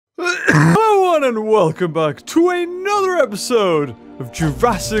Hello everyone and welcome back to another episode of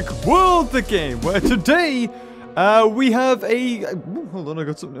Jurassic World the game, where today we have a... hold on, I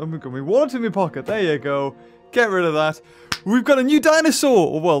got something. I've got my wallet in my pocket. There you go. Get rid of that. We've got a new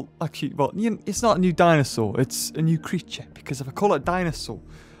dinosaur. Well, actually, it's not a new dinosaur. It's a new creature, because if I call it dinosaur,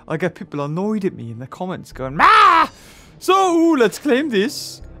 I get people annoyed at me in the comments going, "Ah!" So, let's claim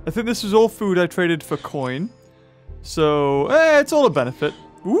this. I think this was all food I traded for coin. So, it's all a benefit.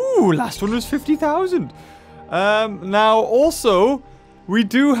 Ooh, last one was 50,000. Now, also, we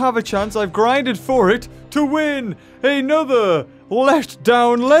do have a chance, I've grinded for it, to win another Let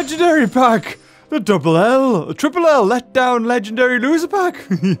Down Legendary Pack. The Triple L Let Down Legendary Loser Pack.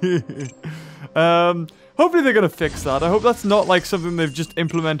 Hopefully they're going to fix that. I hope that's not like something they've just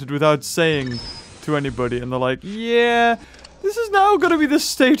implemented without saying to anybody. And they're like, yeah, this is now going to be the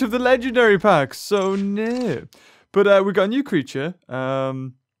state of the Legendary Packs. So, no. But we got a new creature.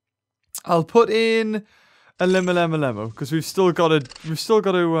 I'll put in a Lemo because we've still got to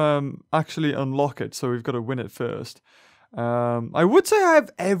actually unlock it. So we've got to win it first. I would say I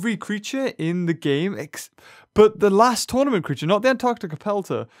have every creature in the game, but the last tournament creature, not the Antarctica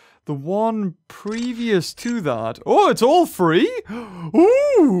Pelter, the one previous to that. Oh, it's all free?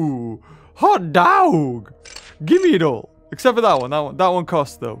 Ooh, hot dog! Give me it all, except for that one. That one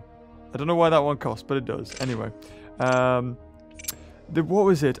costs though. I don't know why that one costs, but it does. Anyway, what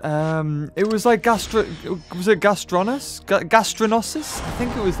was it? It was like was it Gastronosis? I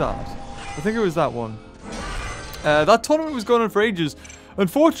think it was that. I think it was that one. That tournament was going on for ages.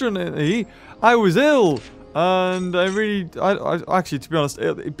 Unfortunately, I was ill, and I actually, to be honest,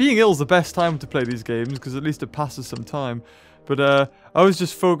 being ill is the best time to play these games because at least it passes some time. But I was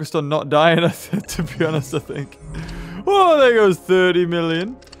just focused on not dying. To be honest, I think. Oh, there goes 30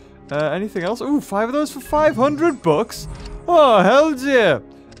 million. Anything else? Ooh, 5 of those for 500 bucks. Oh, hell yeah.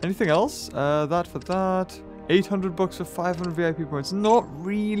 Anything else? That for that. 800 bucks for 500 VIP points. Not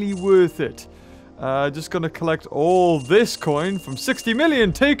really worth it. Just gonna collect all this coin from 60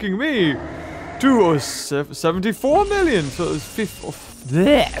 million, taking me to 74 million. So it was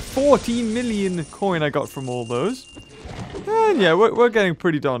 14 million coin I got from all those. And yeah, we're getting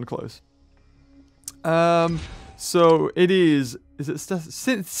pretty darn close. So it is it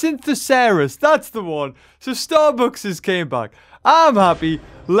Synthesaurus? That's the one. So Starbucks came back. I'm happy.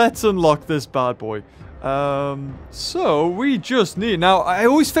 Let's unlock this bad boy. So we just need... Now, I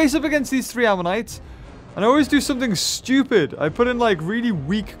always face up against these 3 ammonites, and I always do something stupid. I put in, like, really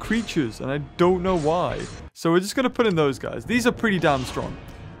weak creatures, and I don't know why. So we're just going to put in those guys. These are pretty damn strong.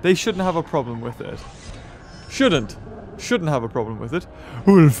 They shouldn't have a problem with it. Shouldn't have a problem with it.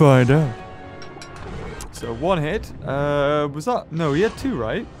 We'll find out. So 1 hit. Was that... No, he had 2,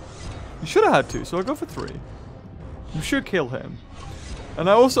 right? He should have had 2, so I'll go for 3. We should kill him. And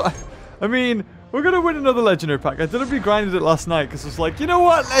I also... I mean... We're going to win another legendary pack. I deliberately grinded it last night because it's like, you know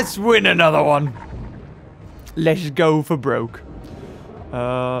what? Let's win another one. Let's go for broke.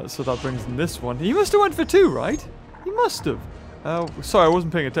 So that brings in this one. He must have went for 2, right? He must have. Sorry, I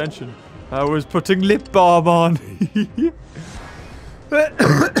wasn't paying attention. I was putting lip balm on.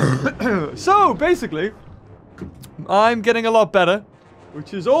 So, basically, I'm getting a lot better,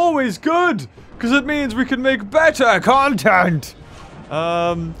 which is always good because it means we can make better content.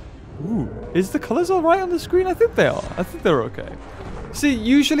 Ooh, is the colors alright on the screen? I think they are. I think they're okay. See,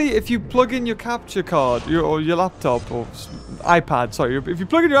 usually if you plug in your capture card, or your laptop, or iPad, sorry, if you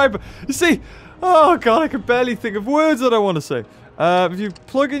plug in your iPad, you see, oh god, I can barely think of words that I want to say. If you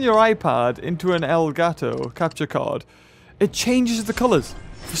plug in your iPad into an Elgato capture card, it changes the colors.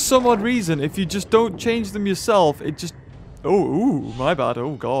 For some odd reason, if you just don't change them yourself, it just... Oh, ooh, my bad.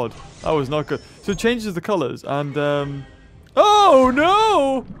 Oh god, that was not good. So it changes the colors, and, oh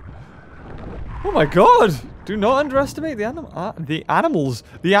no! Oh my god! Do not underestimate the animals.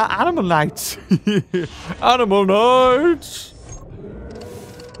 The animal knights. Animal knights.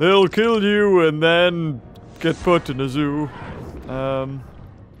 They'll kill you and then get put in a zoo.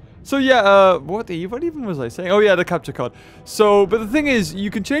 So yeah, what even was I saying? Oh yeah, the capture card. So, but the thing is, you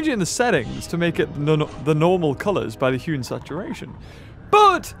can change it in the settings to make it the normal colors by the hue and saturation.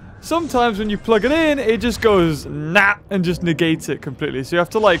 But sometimes when you plug it in, it just goes nah and just negates it completely. So you have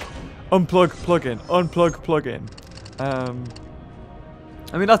to like unplug, plug in, unplug, plug in. I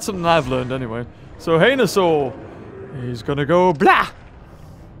mean, that's something I've learned anyway. So, Haynosaur, he's gonna go blah!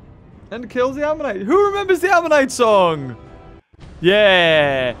 And kills the Ammonite. Who remembers the Ammonite song?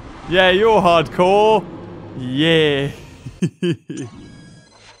 Yeah! Yeah, you're hardcore. Yeah.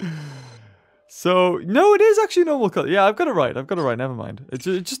 So, no, it is actually normal color. Yeah, I've got it right. Never mind. It's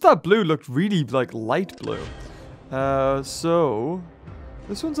just that blue looked really, like, light blue. So...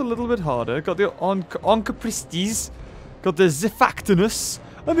 This one's a little bit harder. Got the Onchopristis, got the Zifactinus,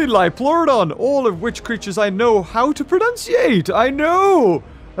 and the Liplorodon, all of which creatures I know how to pronunciate. I know!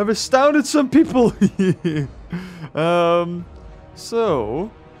 I've astounded some people.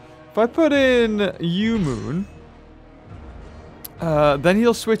 So, if I put in U-Moon, then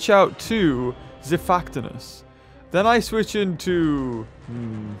he'll switch out to Zifactinus. Then I switch into...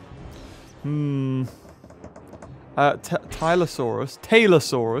 Tylosaurus.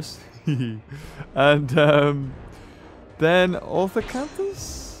 And, then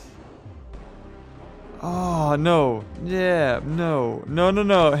Orthocanthus? Oh, no. Yeah, no. No,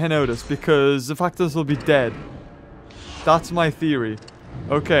 Henodus, because Zifactinus will be dead. That's my theory.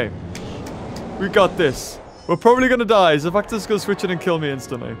 Okay. We got this. We're probably gonna die. Zifactinus is gonna switch in and kill me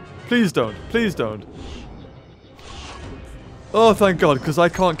instantly. Please don't. Please don't. Oh, thank God, because I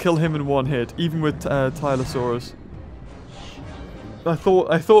can't kill him in one hit, even with Tylosaurus. I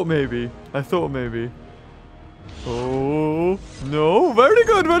thought maybe. Oh, no. Very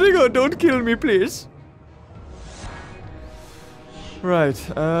good, very good. Don't kill me, please. Right,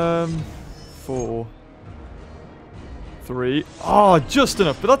 4. 3. Oh, just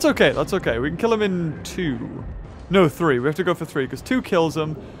enough, but that's okay, that's okay. We can kill him in 2. No, 3. We have to go for 3, because 2 kills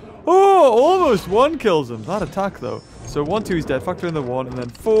him. Oh, almost 1 kills him. That attack, though. So 1, 2, he's dead. Factor in the 1, and then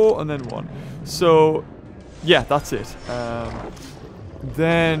 4, and then 1. So, yeah, that's it.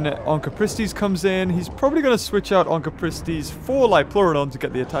 Then Onchopristis comes in. He's probably going to switch out Onchopristis for Liplorodon to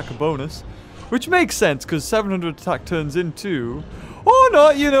get the attacker bonus. Which makes sense, because 700 attack turns into... Oh, no,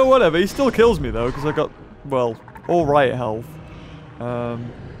 you know, whatever. He still kills me, though, because I got, well, alright health.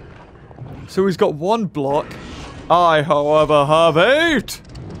 So he's got 1 block. I, however, have 8!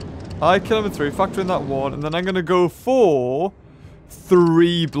 I kill him with 3, factor in that 1, and then I'm going to go for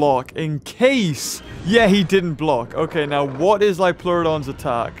 3 block in case. Yeah, he didn't block. Okay, now what is Liplorodon's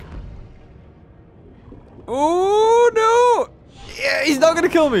attack? Oh, no! Yeah, he's not going to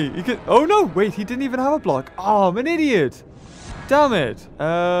kill me. He can... Oh, no, wait, he didn't even have a block. Oh, I'm an idiot. Damn it.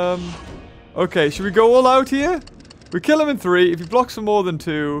 Okay, should we go all out here? We kill him in 3. If he blocks for more than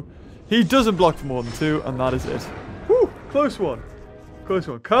 2, he doesn't block for more than 2, and that is it. Whew, close one. Close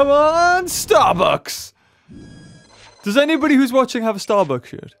one. Come on, Starbucks! Does anybody who's watching have a Starbucks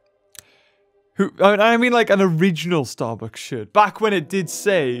shirt? I mean like an original Starbucks shirt. Back when it did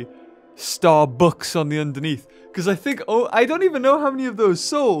say Starbucks on the underneath. Because I think, I don't even know how many of those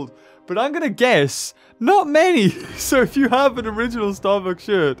sold. But I'm going to guess, not many. So if you have an original Starbucks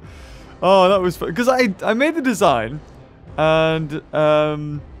shirt. Oh, that was fun. Because I made the design. And,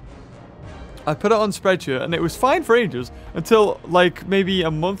 I put it on Spreadshirt, and it was fine for ages until, like, maybe a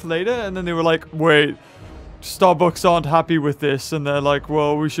month later, and then they were like, wait, Starbucks aren't happy with this, and they're like,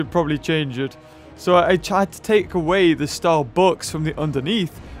 well, we should probably change it. So I tried to take away the Starbucks from the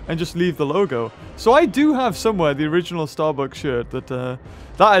underneath and just leave the logo. So I do have somewhere the original Starbucks shirt that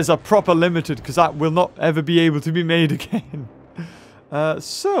is a proper limited, because that will not ever be able to be made again.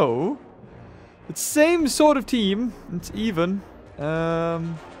 So, it's same sort of team, it's even.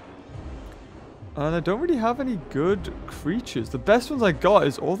 And I don't really have any good creatures. The best ones I got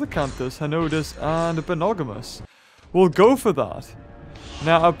is Orthocanthus, Henodus, and Bonogamus. We'll go for that.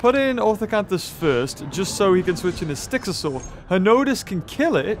 Now, I put in Orthocanthus first, just so he can switch in his Stixosaur. Henodus can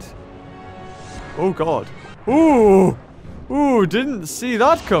kill it. Oh, God. Ooh! Ooh, didn't see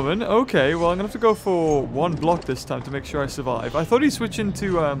that coming. Okay, well, I'm gonna have to go for 1 block this time to make sure I survive. I thought he'd switch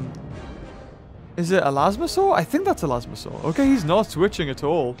into, is it Elasmosaur? I think that's Elasmosaur. Okay, he's not switching at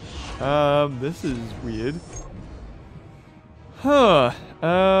all. This is weird. Huh.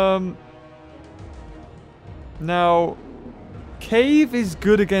 Now, Cave is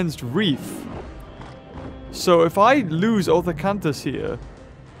good against Reef. So if I lose Orthocanthus here,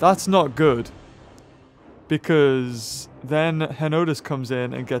 that's not good. Because then Henodus comes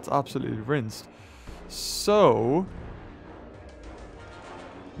in and gets absolutely rinsed. So...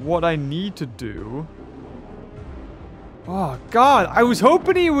 what I need to do... Oh, God. I was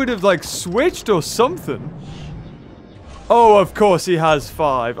hoping he would have, like, switched or something. Oh, of course he has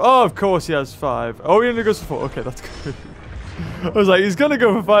 5. Oh, of course he has 5. Oh, he only goes for 4. Okay, that's good. I was like, he's gonna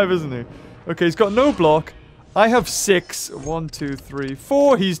go for 5, isn't he? Okay, he's got no block. I have 6. 1, 2, 3,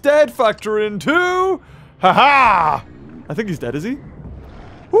 4. He's dead. Factor in 2. Ha-ha! I think he's dead, is he?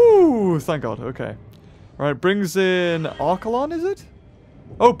 Woo! Thank God. Okay. Alright, brings in Archelon, is it?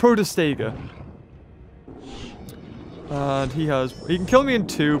 Oh, Protostega. And he can kill me in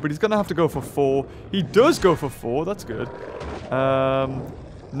 2, but he's going to have to go for 4. He does go for 4, that's good.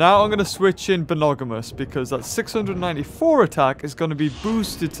 Now I'm going to switch in Bonogamus, because that 694 attack is going to be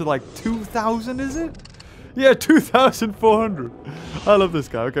boosted to like 2,000, is it? Yeah, 2,400. I love this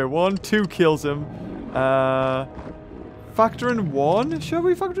guy. Okay, 1, 2 kills him. Factor in 1? Shall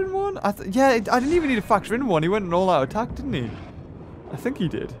we factor in 1? Yeah, I didn't even need to factor in 1. He went an all-out attack, didn't he? I think he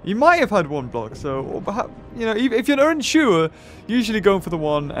did. He might have had 1 block, so you know, if you're unsure, usually going for the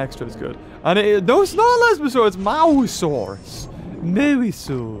 1 extra is good. And no, it's not a Lesbosaurus, it's Mausaurus.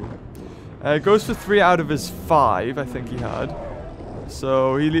 Mausaur. Goes for 3 out of his 5, I think he had.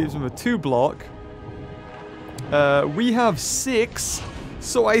 So he leaves him with 2 block. We have 6.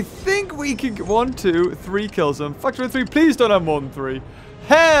 So I think we can get 1, 2, 3 kills him. Factor in 3, please don't have more than 3.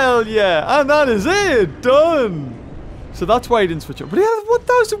 Hell yeah! And that is it! Done! So that's why he didn't switch up. But he has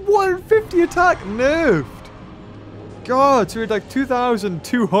 1,150 attack nerfed. God, so he had like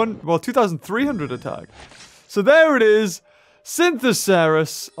 2,200, well, 2,300 attack. So there it is.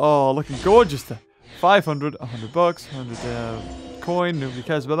 Synthesaurus. Oh, looking gorgeous there. 500, 100 bucks, 100 coin. Nobody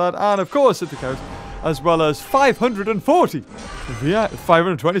cares about that. And of course, Synthesaurus. As well as 540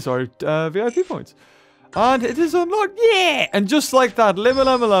 520, sorry, VIP points. And it is unlocked. Yeah! And just like that,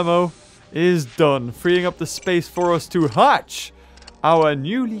 Limo is done, freeing up the space for us to hatch our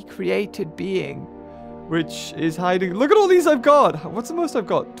newly created being, which is hiding. Look at all these I've got. What's the most I've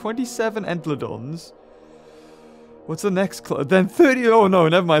got? 27 Entlodons. What's the next? Then 30. Oh no,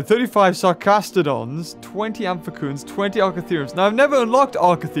 never mind. 35 Sarcastodons, 20 Amphicoons, 20 Archatheriums. Now I've never unlocked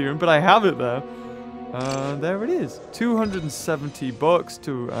Archatherium, but I have it there. There it is. 270 bucks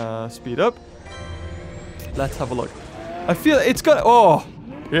to speed up. Let's have a look. I feel it's got. Oh.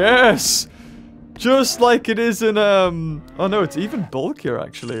 Yes! Just like it is in, oh no, it's even bulkier,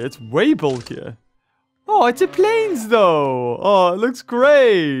 actually. It's way bulkier. Oh, it's a plains, though! Oh, it looks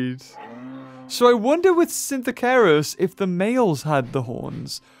great! So I wonder with Synthesaurus if the males had the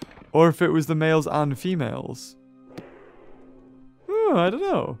horns, or if it was the males and females. Oh, I don't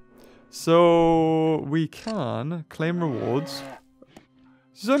know. So, we can claim rewards.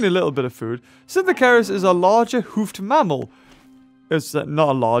 There's only a little bit of food. Synthesaurus is a larger hoofed mammal. It's not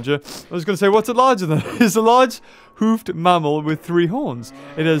a larger. I was going to say, what's it larger than? It's a large hoofed mammal with 3 horns.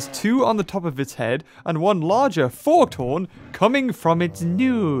 It has 2 on the top of its head and 1 larger forked horn coming from its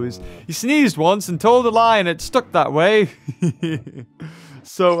nose. He sneezed once and told a lie and it stuck that way.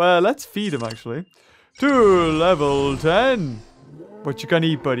 So let's feed him actually. To level 10. What you gonna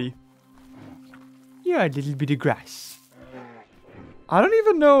eat, buddy? Yeah, a little bit of grass. I don't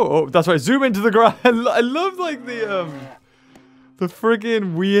even know. Oh, that's right. Zoom into the grass. I love like the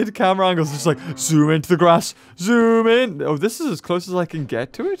friggin' weird camera angles. It's like, zoom into the grass, zoom in. Oh, this is as close as I can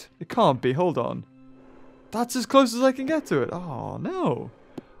get to it? It can't be, hold on. That's as close as I can get to it. Oh, no.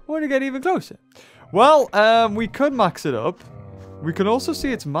 I want to get even closer. Well, we could max it up. We can also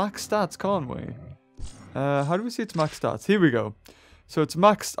see its max stats, can't we? How do we see its max stats? Here we go. So it's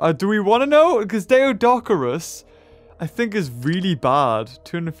max, do we want to know? Because Deodocarus, I think is really bad.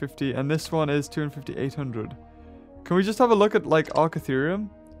 250, and this one is 250, 800. Can we just have a look at, like, Archatherium?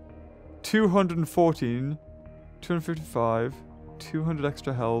 214, 255, 200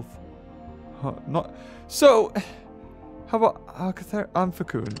 extra health. Not... So, how about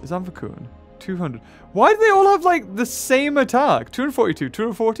Amphicoon? Is Amphicoon? 200. Why do they all have, like, the same attack? 242,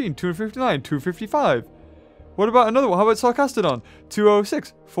 214, 259, 255. What about another one? How about Sarcastodon?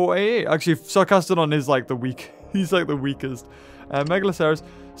 206, 488. Actually, Sarcastodon is, like, the weak... He's, like, the weakest. Megalosaurus,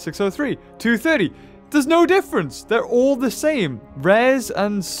 603, 230. There's no difference. They're all the same. Rares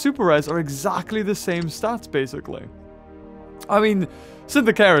and super rares are exactly the same stats, basically. I mean,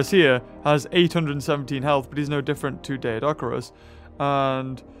 Synthesaurus here has 817 health, but he's no different to Deodocarus.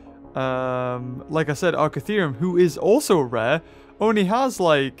 And, like I said, Archatherium, who is also rare, only has,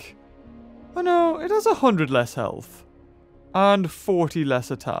 like... Oh no, it has 100 less health. And 40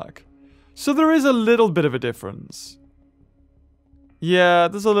 less attack. So there is a little bit of a difference. Yeah,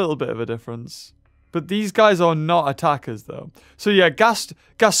 there's a little bit of a difference. But these guys are not attackers, though. So yeah,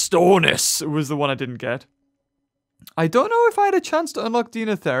 Gastornis was the one I didn't get. I don't know if I had a chance to unlock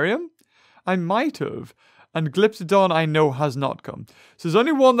Dinotherium. I might have. And Glyptodon I know has not come. So there's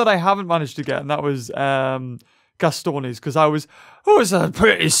only one that I haven't managed to get, and that was Gastornis, because I was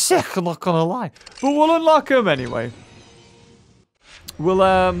pretty sick, I'm not gonna lie. But we'll unlock him anyway. We'll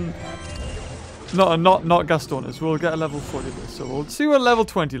not Gastornis. We'll get a level 40 of this. So we'll see what level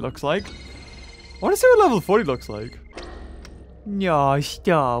 20 looks like. I want to see what level 40 looks like. No,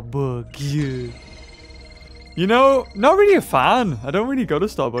 Starbucks. You know, not really a fan. I don't really go to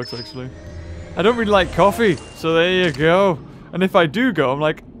Starbucks, actually. I don't really like coffee, so there you go. And if I do go, I'm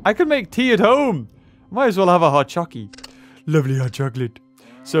like, I could make tea at home. Might as well have a hot chocolate. Lovely hot chocolate.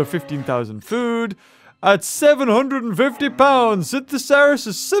 So 15,000 food. At 750 pounds, Synthesaurus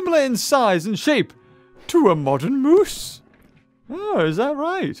is similar in size and shape to a modern moose. Oh, is that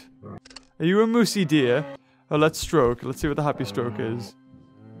right? Are you a moosey deer? Oh, let's stroke. Let's see what the happy stroke is.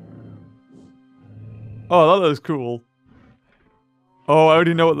 Oh, that looks cool. Oh, I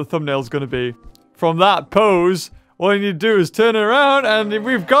already know what the thumbnail's gonna be. From that pose, all you need to do is turn it around and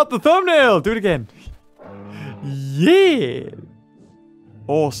we've got the thumbnail! Do it again. Yeah!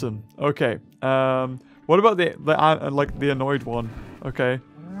 Awesome. Okay. What about the annoyed one? Okay.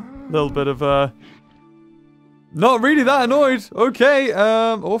 A little bit of, not really that annoyed. Okay,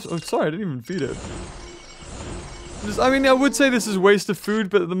 oh, sorry, I didn't even feed it. I mean, I would say this is waste of food,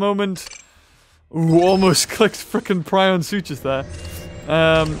 but at the moment... Ooh, almost clicked frickin' pry on sutures there.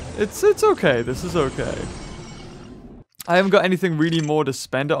 It's okay. This is okay. I haven't got anything really more to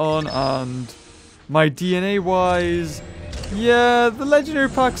spend it on, and my DNA-wise, yeah, the legendary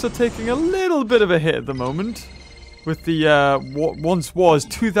packs are taking a little bit of a hit at the moment. With the, what once was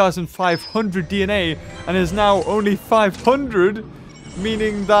 2,500 DNA, and is now only 500,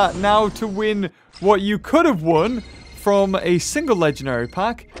 meaning that now to win what you could have won from a single legendary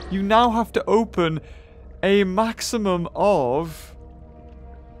pack, you now have to open a maximum of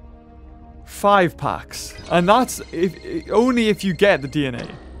 5 packs. And that's only if you get the DNA.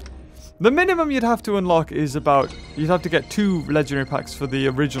 The minimum you'd have to unlock is about... You'd have to get 2 legendary packs for the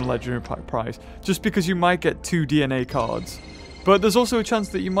original legendary pack price. Just because you might get 2 DNA cards. But there's also a chance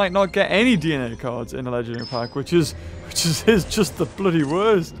that you might not get any DNA cards in a legendary pack, which is just the bloody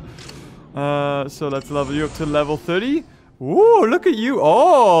worst. So let's level you up to level 30. Ooh, look at you.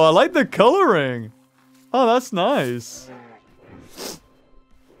 Oh, I like the coloring. Oh, that's nice.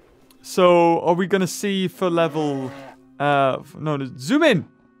 So, are we going to see for level... no, zoom in.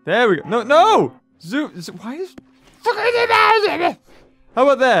 There we go. No! Zoom. Why is... How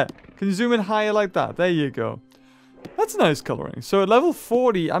about there? Can you zoom in higher like that? There you go. That's nice coloring. So, at level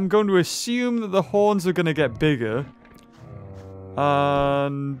 40, I'm going to assume that the horns are going to get bigger.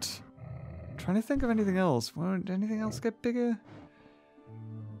 And... trying to think of anything else. Won't anything else get bigger?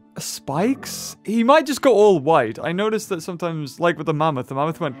 Spikes? He might just go all white. I noticed that sometimes, like with the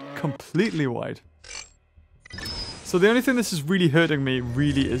mammoth went completely white. So the only thing this is really hurting me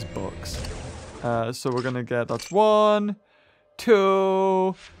really is bugs. So we're gonna get, that's 1,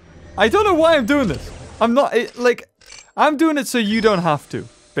 2... I don't know why I'm doing this. I'm not, I'm doing it so you don't have to,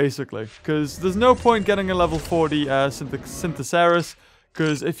 basically. Because there's no point getting a level 40 Synthesaurus.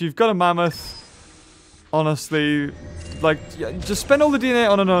 Because if you've got a mammoth, honestly, just spend all the DNA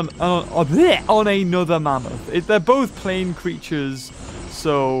on another mammoth. They're both plain creatures,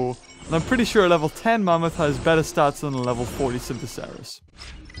 so... And I'm pretty sure a level 10 mammoth has better stats than a level 40 Synthesaurus.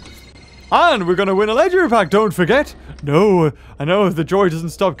 And we're going to win a legendary pack, don't forget! No, I know if the joy doesn't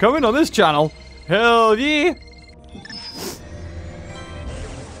stop coming on this channel. Hell yeah!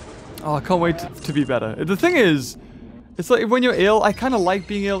 Oh, I can't wait to be better. The thing is... It's like when you're ill, I kind of like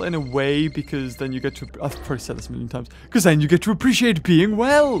being ill in a way because then you get to... I've probably said this a million times. Because then you get to appreciate being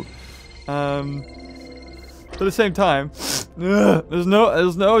well. But at the same time, there's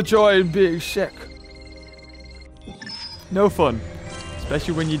no joy in being sick. No fun.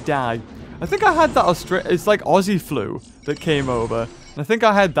 Especially when you die. I think I had that it's like Aussie flu that came over. And I think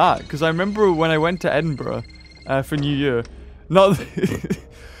I had that because I remember when I went to Edinburgh for New Year. Not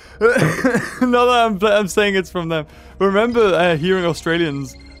that I'm saying it's from them. But remember hearing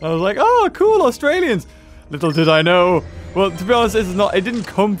Australians. I was like, oh, cool, Australians. Little did I know. Well, to be honest, it didn't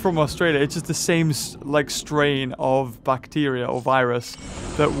come from Australia. It's just the same, strain of bacteria or virus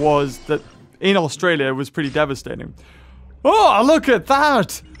that in Australia was pretty devastating. Oh, look at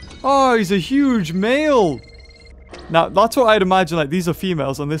that. Oh, he's a huge male. Now, that's what I'd imagine. Like, these are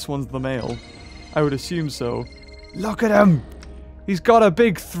females and this one's the male. I would assume so. Look at him. He's got a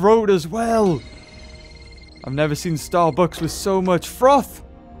big throat as well. I've never seen Starbucks with so much froth.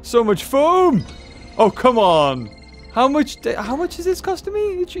 So much foam. Oh, come on. How much is this costing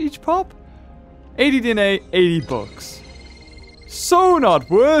me each pop? 80 DNA, 80 bucks. So not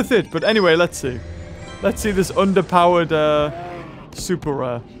worth it. But anyway, let's see. Let's see this underpowered super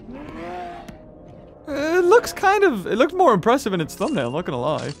rare. It looked more impressive in its thumbnail, not gonna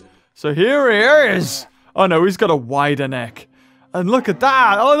lie. So here he is. Oh no, he's got a wider neck. And look at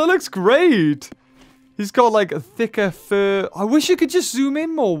that. Oh, that looks great. He's got like a thicker fur. I wish you could just zoom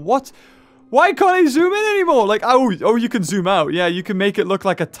in more. What? Why can't I zoom in anymore? Like, oh, you can zoom out. Yeah, you can make it look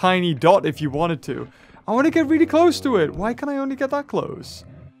like a tiny dot if you wanted to. I want to get really close to it. Why can't I only get that close?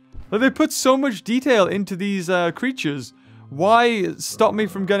 Like, they put so much detail into these creatures. Why stop me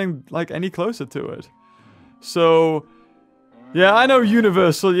from getting, like, any closer to it? So, yeah, I know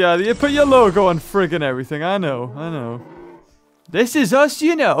Universal. Yeah, you put your logo on friggin' everything. I know. This is us,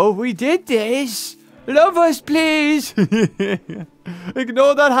 you know. We did this. Love us, please.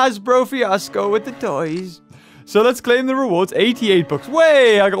 Ignore that Hasbro fiasco with the toys. So let's claim the rewards. 88 bucks.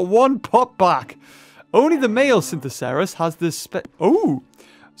 Way, I got 1 pop back. Only the male Synthecerus has this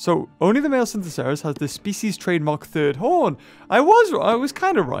So only the male Synthecerus has this species trademark third horn. I was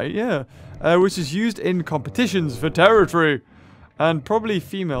kind of right, yeah. Which is used in competitions for territory. And probably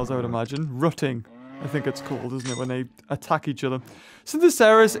females, I would imagine. Rutting, I think it's called, isn't it, when they attack each other.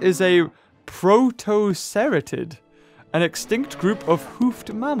 Synthecerus is a protoceratid, an extinct group of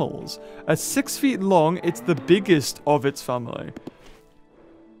hoofed mammals. At 6 feet long, it's the biggest of its family.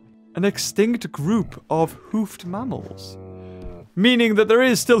 An extinct group of hoofed mammals. Meaning that there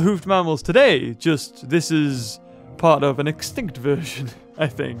is still hoofed mammals today, just this is part of an extinct version, I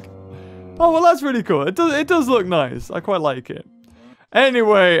think. Oh, well, that's really cool. It does look nice. I quite like it.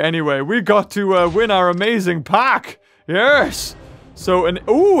 Anyway, we got to win our amazing pack. Yes! So, an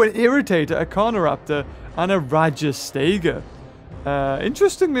Irritator, a Carnoraptor, and a Rajastega.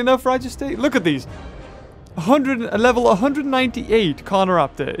 Interestingly enough, Rajastega... Look at these. A level 198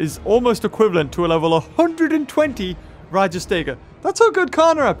 Carnoraptor is almost equivalent to a level 120 Rajastega. That's how good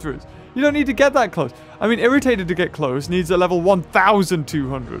Carnoraptor is. You don't need to get that close. I mean, Irritated to get close needs a level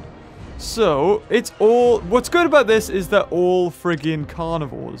 1200. So, it's all... What's good about this is they're all friggin'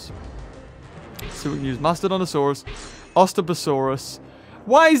 carnivores. So we can use Mastodontosaurus, Osteoposaurus.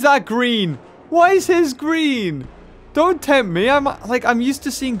 Why is that green? Why is his green? Don't tempt me. I'm used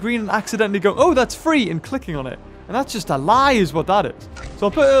to seeing green and accidentally going, oh, that's free, and clicking on it. And that's just a lie is what that is. So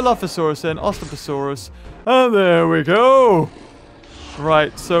I'll put Dilophosaurus in, Osteoposaurus, and there we go.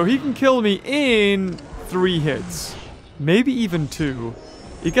 Right, so he can kill me in 3 hits. Maybe even 2.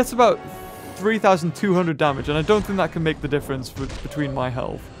 He gets about 3,200 damage, and I don't think that can make the difference between my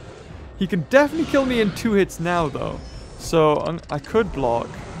health. He can definitely kill me in 2 hits now, though. So I could block.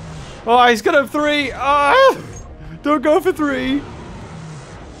 Oh, he's gonna have 3. Ah! Don't go for 3.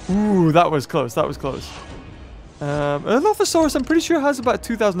 Ooh, that was close. That was close. Dilophosaurus, I'm pretty sure, has about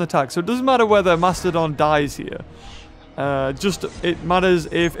 2,000 attacks, so it doesn't matter whether Mastodon dies here. Just, it matters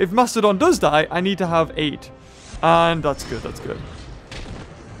if Mastodon does die, I need to have 8. And that's good, that's good.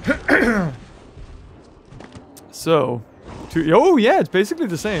 So, oh yeah, it's basically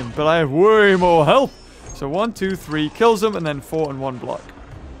the same, but I have way more health. So 1, 2, 3, kills him, and then 4 and 1 block.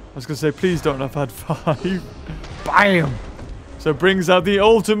 I was going to say, please don't have had 5. Bam! So brings out the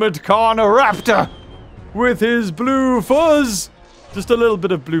ultimate Carnoraptor with his blue fuzz. Just a little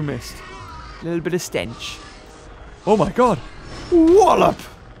bit of blue mist. A little bit of stench. Oh my god. Wallop!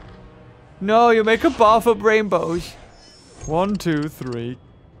 No, you make a bath of rainbows. 1, 2, 3.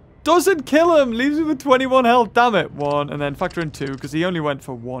 Doesn't kill him. Leaves him with 21 health. Damn it. 1. And then factor in 2 because he only went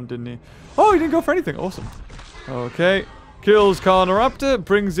for 1, didn't he? Oh, he didn't go for anything. Awesome. Okay. Kills Carnoraptor.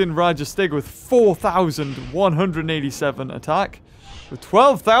 Brings in Rajastega with 4,187 attack. With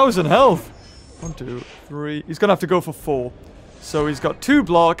 12,000 health. 1, 2, 3. He's going to have to go for 4. So he's got 2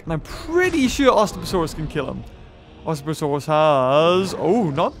 block. And I'm pretty sure Osteoposaurus can kill him. Osteoposaurus has... Oh,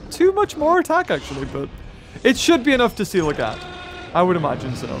 not too much more attack actually. But it should be enough to seal a gap. I would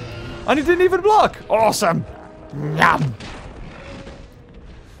imagine so. And he didn't even block. Awesome. Yum.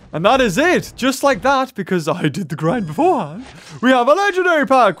 And that is it. Just like that, because I did the grind beforehand. We have a legendary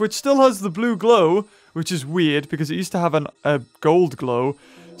pack, which still has the blue glow, which is weird, because it used to have a gold glow.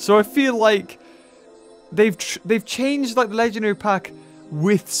 So I feel like they've changed like the legendary pack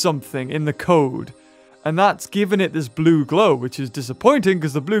with something in the code. And that's given it this blue glow, which is disappointing,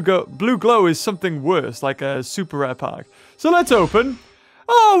 because the blue glow is something worse, like a super rare pack. So let's open.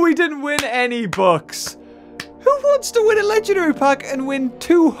 Oh, we didn't win any bucks. Who wants to win a legendary pack and win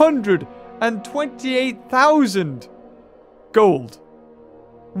 228,000 gold?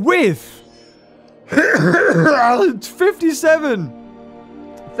 With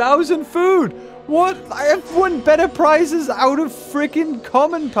 57,000 food. What? I have won better prizes out of freaking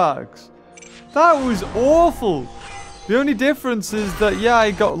common packs. That was awful. The only difference is that, yeah,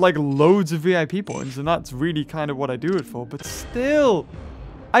 I got like loads of VIP points, and that's really kind of what I do it for. But still,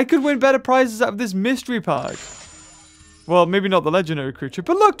 I could win better prizes out of this mystery pack. Well, maybe not the legendary creature,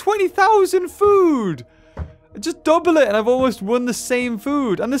 but look, 20,000 food. Just double it, and I've almost won the same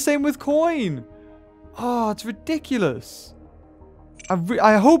food. And the same with coin. Oh, it's ridiculous.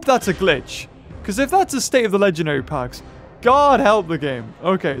 I hope that's a glitch. Because if that's the state of the legendary packs, God help the game.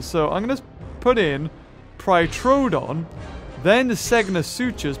 Okay, so I'm going to put in Prytrodon, then the Segna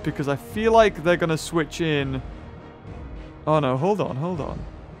Sutures, because I feel like they're going to switch in. Oh no, hold on. Hold on.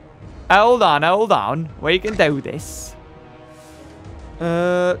 We can do this.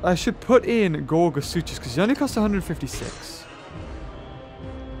 I should put in Gorga Sutures, because they only cost 156.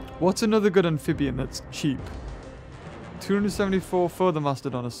 What's another good amphibian that's cheap? 274 for the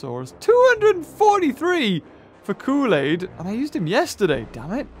Mastodontosaurus. 243 for Kool-Aid. And I used him yesterday,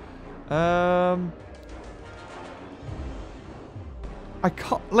 damn it. I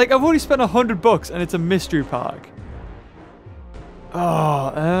can't... Like, I've already spent $100 and it's a mystery pack.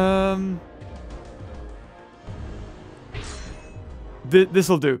 Oh,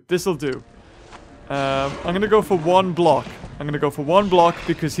 this'll do. This'll do. I'm going to go for one block. I'm going to go for one block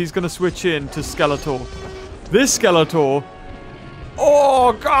because he's going to switch in to Skeletor. This Skeletor...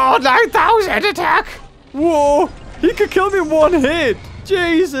 Oh, God, 9,000 attack! Whoa! He could kill me in one hit!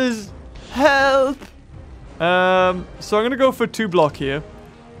 Jesus! Help! So I'm going to go for 2 block here.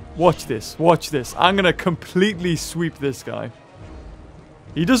 Watch this. Watch this. I'm going to completely sweep this guy.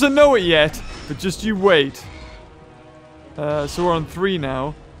 He doesn't know it yet, but just you wait. So we're on 3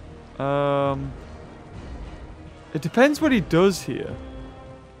 now. It depends what he does here.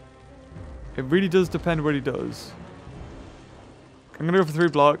 It really does depend what he does. I'm going to go for 3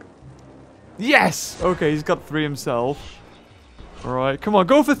 block. Yes! Okay, he's got 3 himself. Alright, come on,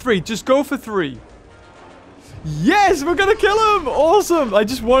 go for 3. Just go for 3. Yes, we're going to kill him! Awesome! I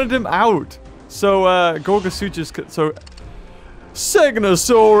just wanted him out. So, Gorgosuchus... So,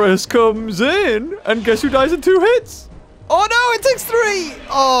 Segnosaurus comes in, and guess who dies in 2 hits? Oh no, it takes 3!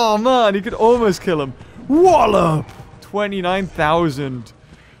 Oh man, he could almost kill him. Wallop! 29,000.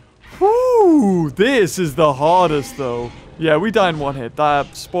 Whoo! This is the hardest though. Yeah, we die in 1 hit.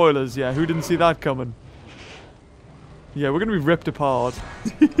 Spoilers, yeah, who didn't see that coming? Yeah, we're gonna be ripped apart.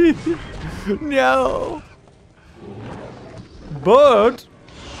 No! But...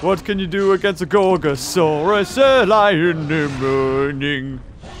 what can you do against a Gorgosaurus early in the morning?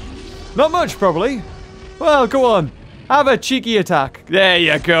 Not much, probably. Well, go on. Have a cheeky attack. There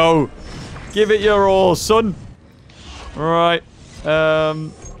you go. Give it your all, son. Alright.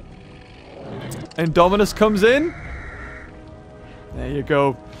 Indominus comes in. There you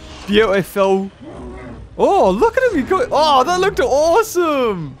go. Beautiful. Oh, look at him. Oh, that looked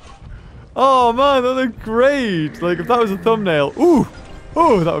awesome. Oh, man, that looked great. Like, if that was a thumbnail. Ooh.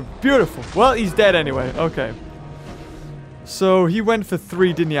 Oh, that was beautiful. Well, he's dead anyway. Okay. So, he went for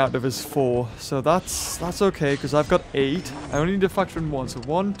 3, didn't he, out of his 4. So, that's okay, because I've got 8. I only need to factor in 1. So,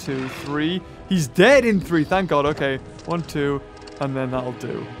 1, 2, 3. He's dead in 3. Thank God. Okay. 1, 2. And then that'll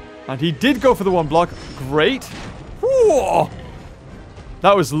do. And he did go for the 1 block. Great. Whoa.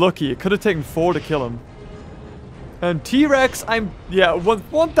 That was lucky. It could have taken 4 to kill him. And T-Rex, yeah,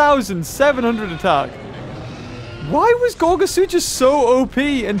 1,700 attack. Why was Gorgosuchus so OP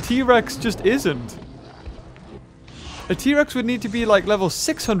and T-Rex just isn't? A T-Rex would need to be like level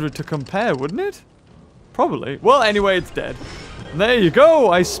 600 to compare, wouldn't it? Probably. Well, anyway, it's dead. And there you go.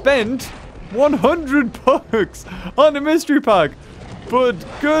 I spent $100 on a mystery pack. But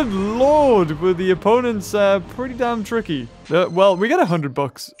good lord, were the opponents pretty damn tricky. Well, we got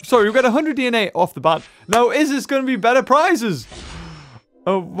 $100. Sorry, we got 100 DNA off the bat. Now, is this going to be better prizes?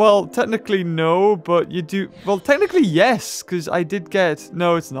 Oh, well, technically no, but you do... Well, technically yes, because I did get...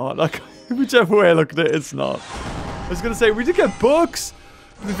 No, it's not. Like, whichever way I look at it, it's not. I was going to say, we did get books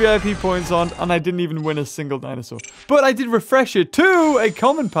with the VIP points on, and I didn't even win a single dinosaur. But I did refresh it to a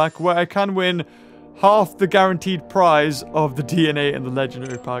common pack where I can win half the guaranteed prize of the DNA and the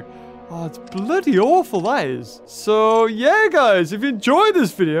legendary pack. Oh, it's bloody awful, that is. So, yeah, guys, if you enjoyed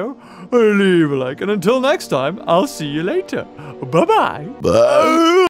this video, leave a like. And until next time, I'll see you later. Bye-bye. Bye.